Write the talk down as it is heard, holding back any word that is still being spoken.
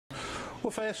Well,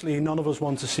 firstly, none of us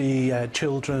want to see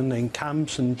children in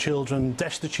camps and children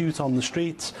destitute on the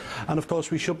streets. And of course,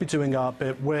 we should be doing our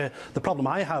bit. Where the problem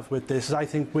I have with this is I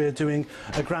think we're doing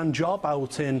a grand job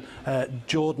out in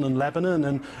Jordan and Lebanon.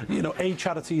 And, you know, aid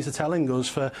charities are telling us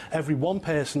for every one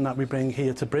person that we bring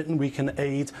here to Britain, we can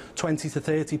aid 20 to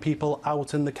 30 people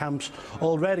out in the camps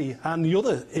already. And the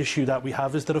other issue that we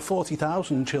have is there are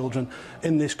 40,000 children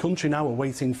in this country now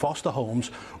awaiting foster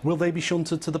homes. Will they be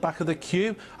shunted to the back of the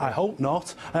queue? I hope not.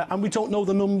 And we don't know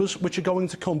the numbers which are going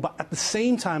to come. But at the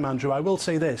same time, Andrew, I will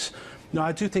say this. Now,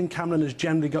 I do think Cameron is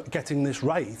generally getting this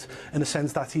right in the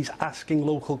sense that he's asking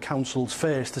local councils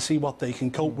first to see what they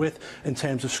can cope with in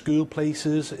terms of school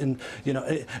places, in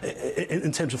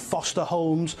terms of foster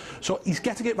homes. So he's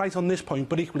getting it right on this point,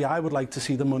 but equally I would like to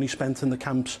see the money spent in the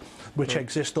camps which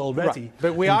exist already. Right.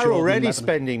 But we are already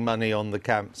spending money on the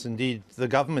camps. Indeed, the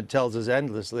government tells us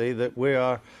endlessly that we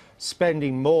are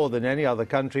spending more than any other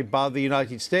country bar the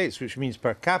United States, which means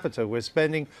per capita we're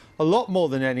spending a lot more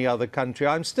than any other country.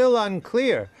 I'm still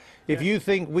unclear if you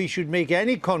think we should make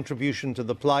any contribution to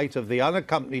the plight of the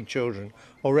unaccompanied children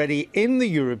already in the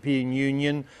European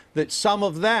Union, that some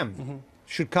of them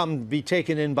should be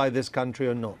taken in by this country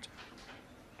or not.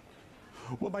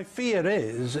 Well, my fear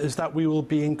is that we will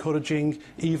be encouraging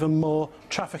even more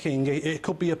trafficking. It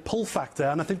could be a pull factor,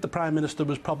 and I think the Prime Minister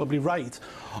was probably right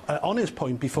on his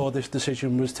point before this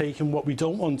decision was taken. What we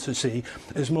don't want to see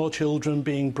is more children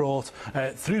being brought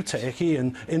through Turkey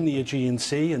and in the Aegean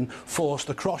Sea and forced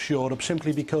across Europe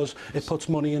simply because it puts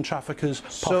money in traffickers'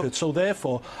 pockets. So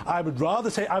therefore, I would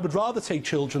rather take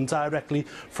children directly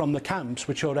from the camps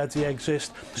which already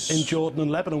exist in Jordan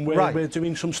and Lebanon, where we're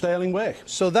doing some sterling work.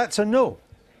 So that's a no.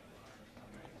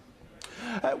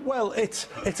 Well, it's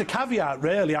a caveat,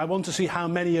 really. I want to see how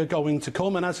many are going to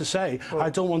come. And as I say, I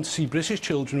don't want to see British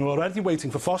children who are already waiting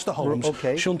for foster homes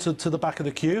shunted to the back of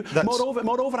the queue.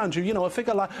 Moreover, Andrew, you know, a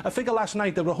figure last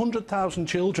night, there were 100,000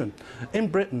 children in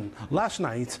Britain last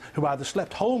night who either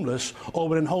slept homeless or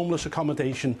were in homeless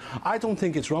accommodation. I don't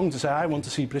think it's wrong to say I want to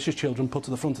see British children put to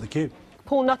the front of the queue.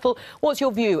 Paul Nuttall, what's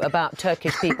your view about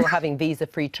Turkish people having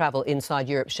visa-free travel inside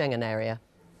Europe's Schengen area?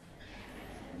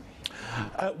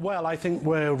 Well, I think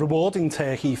we're rewarding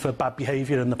Turkey for bad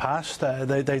behaviour in the past.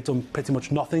 They've done pretty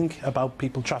much nothing about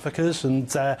people traffickers,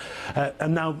 and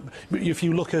now, if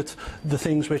you look at the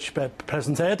things which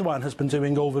President Erdogan has been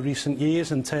doing over recent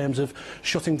years in terms of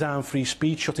shutting down free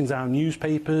speech, shutting down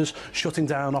newspapers, shutting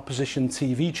down opposition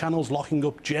TV channels, locking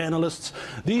up journalists,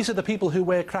 these are the people who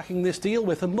we're cracking this deal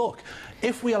with. And look,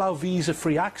 if we allow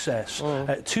visa-free access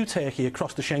to Turkey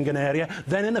across the Schengen area,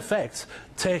 then in effect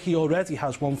Turkey already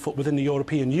has one foot within the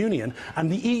European Union,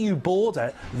 and the EU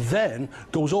border then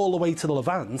goes all the way to the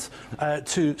Levant,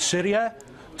 to Syria,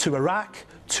 to Iraq,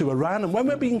 to Iran. And when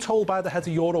we're being told by the head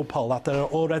of Europol that there are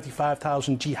already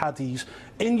 5,000 jihadis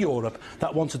in Europe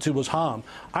that want to do us harm,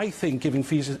 I think giving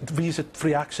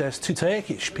visa-free access to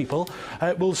Turkish people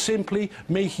will simply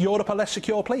make Europe a less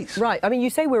secure place. Right. I mean, you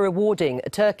say we're rewarding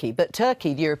Turkey, but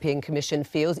Turkey, the European Commission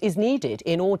feels, is needed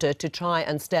in order to try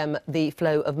and stem the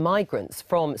flow of migrants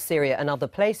from Syria and other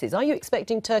places. Are you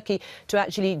expecting Turkey to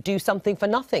actually do something for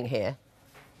nothing here?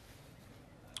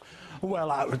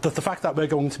 Well, the fact that we're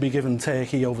going to be giving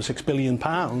Turkey over £6 billion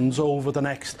over the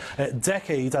next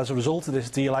decade as a result of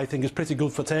this deal, I think is pretty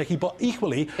good for Turkey. But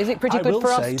equally, is it pretty good for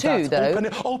us too, though?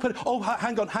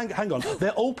 Hang on.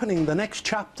 They're opening the next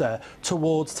chapter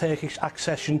towards Turkish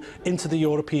accession into the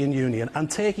European Union, and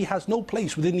Turkey has no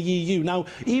place within the EU. Now,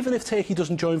 even if Turkey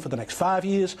doesn't join for the next 5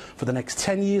 years, for the next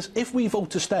 10 years, if we vote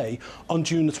to stay on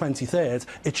June the 23rd,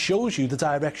 it shows you the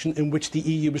direction in which the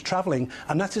EU is travelling,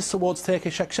 and that is towards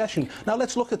Turkish accession. Now,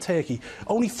 let's look at Turkey.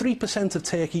 Only 3% of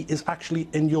Turkey is actually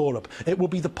in Europe. It will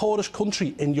be the poorest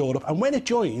country in Europe. And when it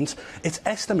joins, it's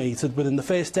estimated within the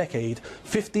first decade,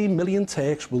 15 million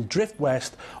Turks will drift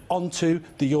west onto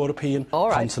the European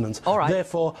continent.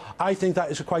 Therefore, I think that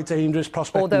is a quite dangerous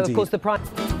prospect indeed. Although, of course, the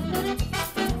Prime...